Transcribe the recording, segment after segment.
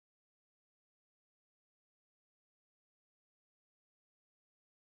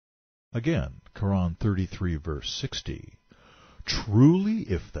Again, Koran 33, verse 60. Truly,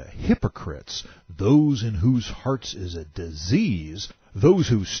 if the hypocrites, those in whose hearts is a disease, those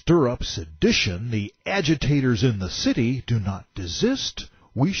who stir up sedition, the agitators in the city, do not desist,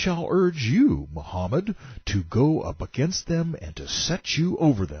 we shall urge you, Muhammad, to go up against them and to set you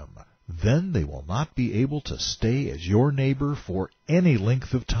over them. Then they will not be able to stay as your neighbor for any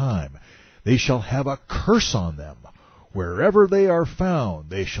length of time. They shall have a curse on them. Wherever they are found,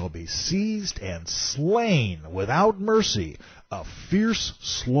 they shall be seized and slain without mercy, a fierce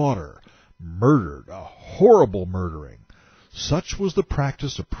slaughter, murdered, a horrible murdering. Such was the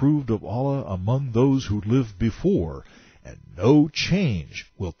practice approved of Allah among those who lived before, and no change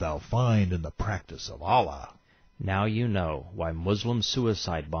wilt thou find in the practice of Allah. Now you know why Muslim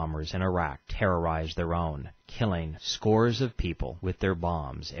suicide bombers in Iraq terrorize their own, killing scores of people with their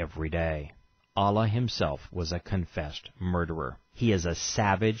bombs every day. Allah himself was a confessed murderer. He is a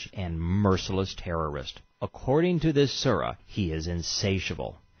savage and merciless terrorist. According to this surah, he is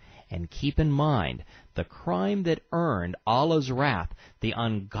insatiable. And keep in mind, the crime that earned Allah's wrath, the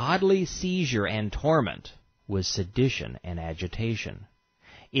ungodly seizure and torment, was sedition and agitation.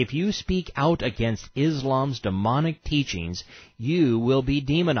 If you speak out against Islam's demonic teachings, you will be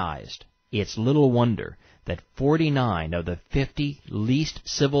demonized. It's little wonder that 49 of the 50 least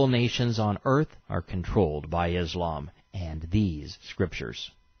civil nations on earth are controlled by Islam and these scriptures.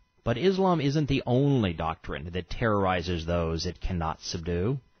 But Islam isn't the only doctrine that terrorizes those it cannot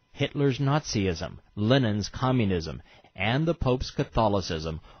subdue. Hitler's Nazism, Lenin's communism, and the Pope's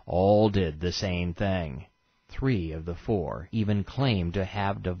Catholicism all did the same thing. 3 of the 4 even claim to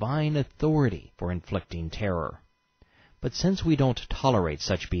have divine authority for inflicting terror. But since we don't tolerate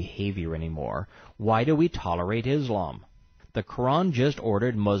such behavior anymore, why do we tolerate Islam? The Quran just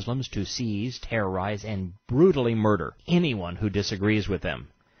ordered Muslims to seize, terrorize, and brutally murder anyone who disagrees with them.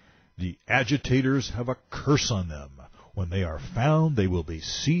 The agitators have a curse on them. When they are found, they will be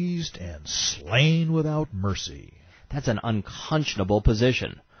seized and slain without mercy. That's an unconscionable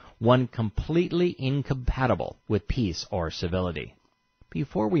position, one completely incompatible with peace or civility.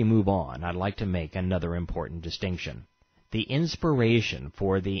 Before we move on, I'd like to make another important distinction. The inspiration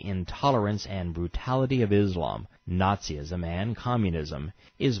for the intolerance and brutality of Islam, Nazism, and communism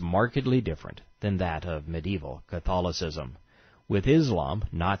is markedly different than that of medieval Catholicism. With Islam,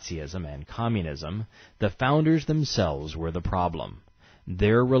 Nazism, and communism, the founders themselves were the problem.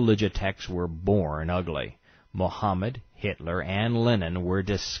 Their religious texts were born ugly. Muhammad, Hitler, and Lenin were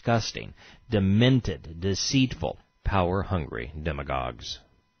disgusting, demented, deceitful, power-hungry demagogues.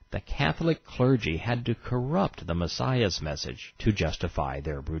 The Catholic clergy had to corrupt the Messiah's message to justify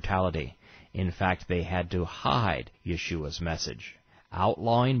their brutality. In fact, they had to hide Yeshua's message,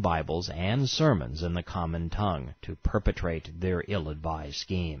 outlawing Bibles and sermons in the common tongue to perpetrate their ill-advised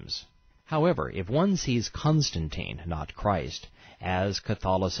schemes. However, if one sees Constantine, not Christ, as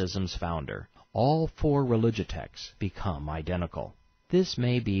Catholicism's founder, all 4 religious texts become identical. This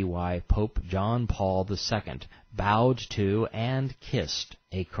may be why Pope John Paul II bowed to and kissed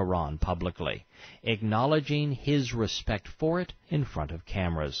a Koran publicly, acknowledging his respect for it in front of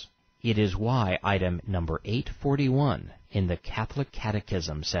cameras. It is why item number 841 in the Catholic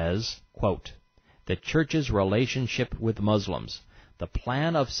Catechism says, quote, "The Church's relationship with Muslims, the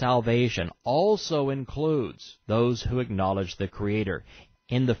plan of salvation also includes those who acknowledge the Creator,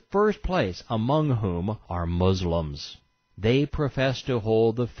 in the first place among whom are Muslims. They profess to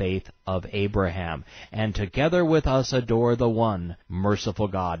hold the faith of Abraham, and together with us adore the one, merciful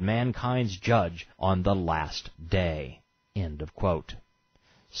God, mankind's judge on the last day." End of quote.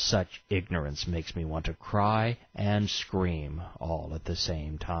 Such ignorance makes me want to cry and scream all at the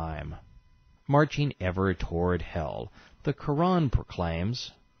same time. Marching ever toward hell, the Quran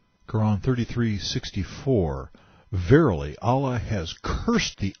proclaims, Quran 33:64. Verily, Allah has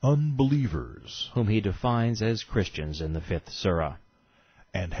cursed the unbelievers, whom he defines as Christians in the 5th surah,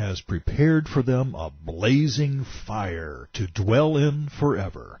 and has prepared for them a blazing fire to dwell in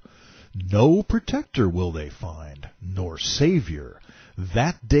forever. No protector will they find, nor savior.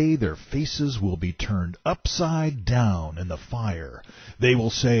 That day their faces will be turned upside down in the fire. They will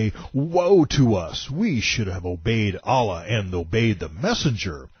say, "Woe to us! We should have obeyed Allah and obeyed the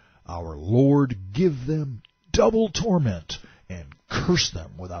Messenger. Our Lord give them double torment, and curse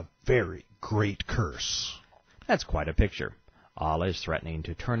them with a very great curse." That's quite a picture. Allah is threatening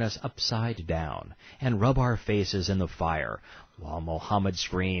to turn us upside down and rub our faces in the fire, while Muhammad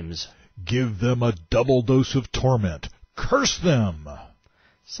screams, "Give them a double dose of torment. Curse them!"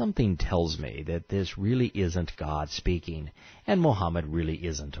 Something tells me that this really isn't God speaking, and Muhammad really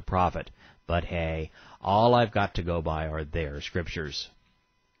isn't a prophet. But hey, all I've got to go by are their scriptures.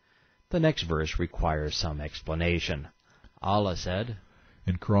 The next verse requires some explanation. Allah said,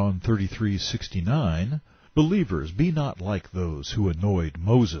 in Quran 33:69, "Believers, be not like those who annoyed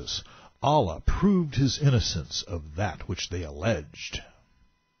Moses. Allah proved his innocence of that which they alleged."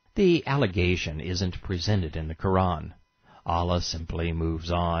 The allegation isn't presented in the Quran. Allah simply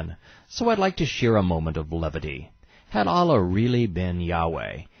moves on. So I'd like to share a moment of levity. Had Allah really been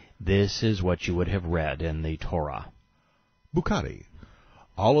Yahweh, this is what you would have read in the Torah. Bukhari,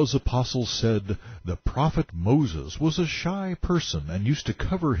 Allah's apostle said, "The prophet Moses was a shy person and used to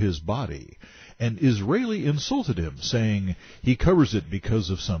cover his body. An Israeli insulted him, saying, 'He covers it because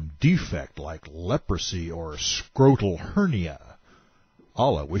of some defect like leprosy or scrotal hernia.'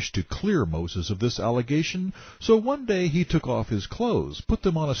 Allah wished to clear Moses of this allegation, so one day he took off his clothes, put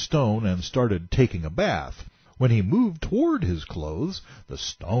them on a stone, and started taking a bath. When he moved toward his clothes, the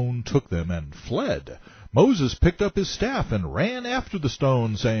stone took them and fled. Moses picked up his staff and ran after the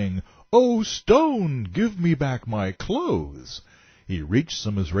stone, saying, 'O stone, give me back my clothes.' He reached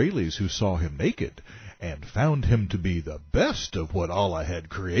some Israelis who saw him naked, and found him to be the best of what Allah had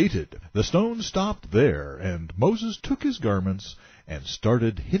created. The stone stopped there, and Moses took his garments and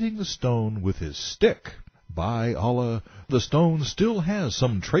started hitting the stone with his stick. By Allah, the stone still has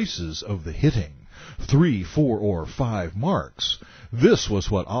some traces of the hitting, 3, 4, or 5 marks. This was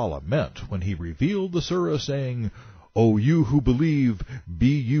what Allah meant when he revealed the surah, saying, 'O you who believe,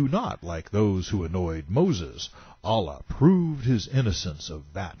 be you not like those who annoyed Moses. Allah proved his innocence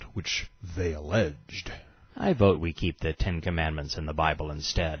of that which they alleged.'" I vote we keep the 10 Commandments in the Bible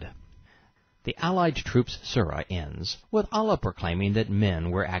instead. The Allied Troops Surah ends with Allah proclaiming that men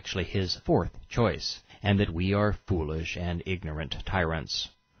were actually his 4th choice, and that we are foolish and ignorant tyrants.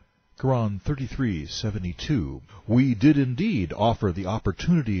 Quran 33:72, "We did indeed offer the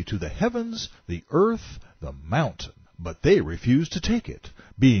opportunity to the heavens, the earth, the mountain, but they refused to take it,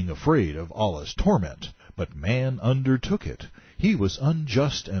 being afraid of Allah's torment. But man undertook it. He was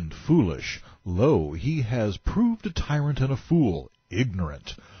unjust and foolish. Lo, he has proved a tyrant and a fool,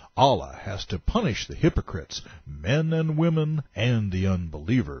 ignorant. Allah has to punish the hypocrites, men and women, and the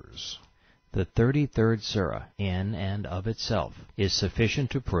unbelievers." The 33rd Surah, in and of itself, is sufficient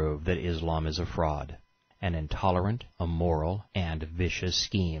to prove that Islam is a fraud, an intolerant, immoral, and vicious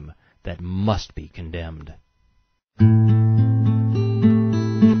scheme that must be condemned.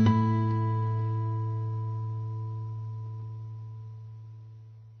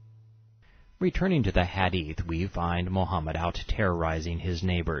 Returning to the Hadith, we find Muhammad out terrorizing his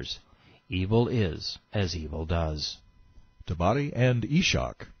neighbors. Evil is as evil does. Tabari and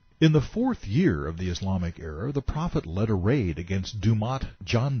Ishaq. In the 4th year of the Islamic era, the Prophet led a raid against Dumat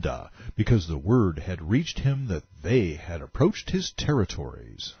Jandah, because the word had reached him that they had approached his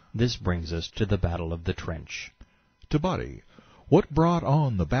territories. This brings us to the Battle of the Trench. Tabari. What brought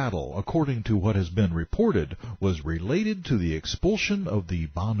on the battle, according to what has been reported, was related to the expulsion of the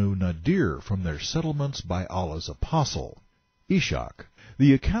Banu Nadir from their settlements by Allah's apostle. Ishaq.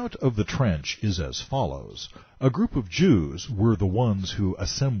 The account of the trench is as follows. A group of Jews were the ones who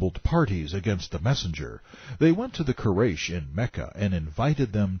assembled parties against the messenger. They went to the Quraysh in Mecca and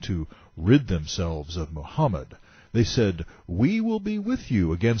invited them to rid themselves of Muhammad. They said, "We will be with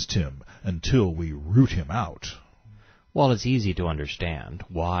you against him until we root him out." While it's easy to understand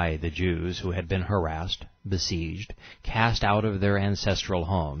why the Jews who had been harassed, besieged, cast out of their ancestral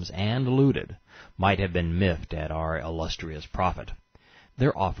homes, and looted, might have been miffed at our illustrious prophet,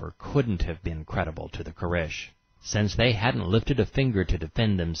 their offer couldn't have been credible to the Quraysh. Since they hadn't lifted a finger to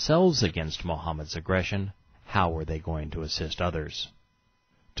defend themselves against Muhammad's aggression, how were they going to assist others?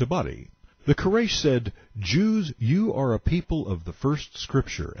 Tabari. The Quraysh said, "Jews, you are a people of the first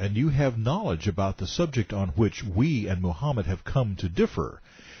scripture, and you have knowledge about the subject on which we and Muhammad have come to differ.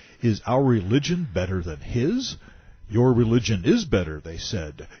 Is our religion better than his? Your religion is better," they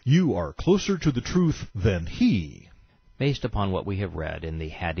said. "You are closer to the truth than he." Based upon what we have read in the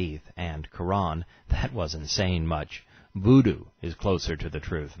Hadith and Quran, that wasn't saying much. Voodoo is closer to the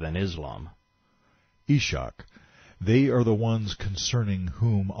truth than Islam. Ishaq. They are the ones concerning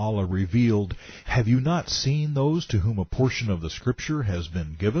whom Allah revealed, "Have you not seen those to whom a portion of the Scripture has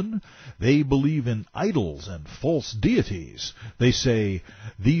been given? They believe in idols and false deities. They say,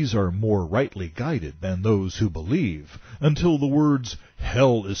 'These are more rightly guided than those who believe,' until the words,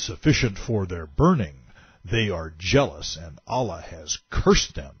 'Hell is sufficient for their burning.' They are jealous, and Allah has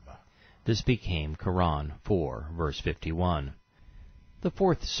cursed them." This became Quran 4, verse 51. The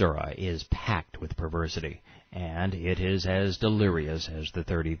 4th surah is packed with perversity, and it is as delirious as the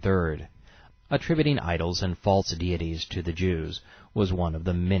 33rd. Attributing idols and false deities to the Jews was one of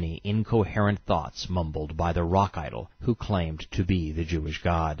the many incoherent thoughts mumbled by the rock idol who claimed to be the Jewish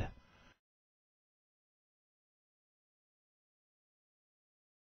God.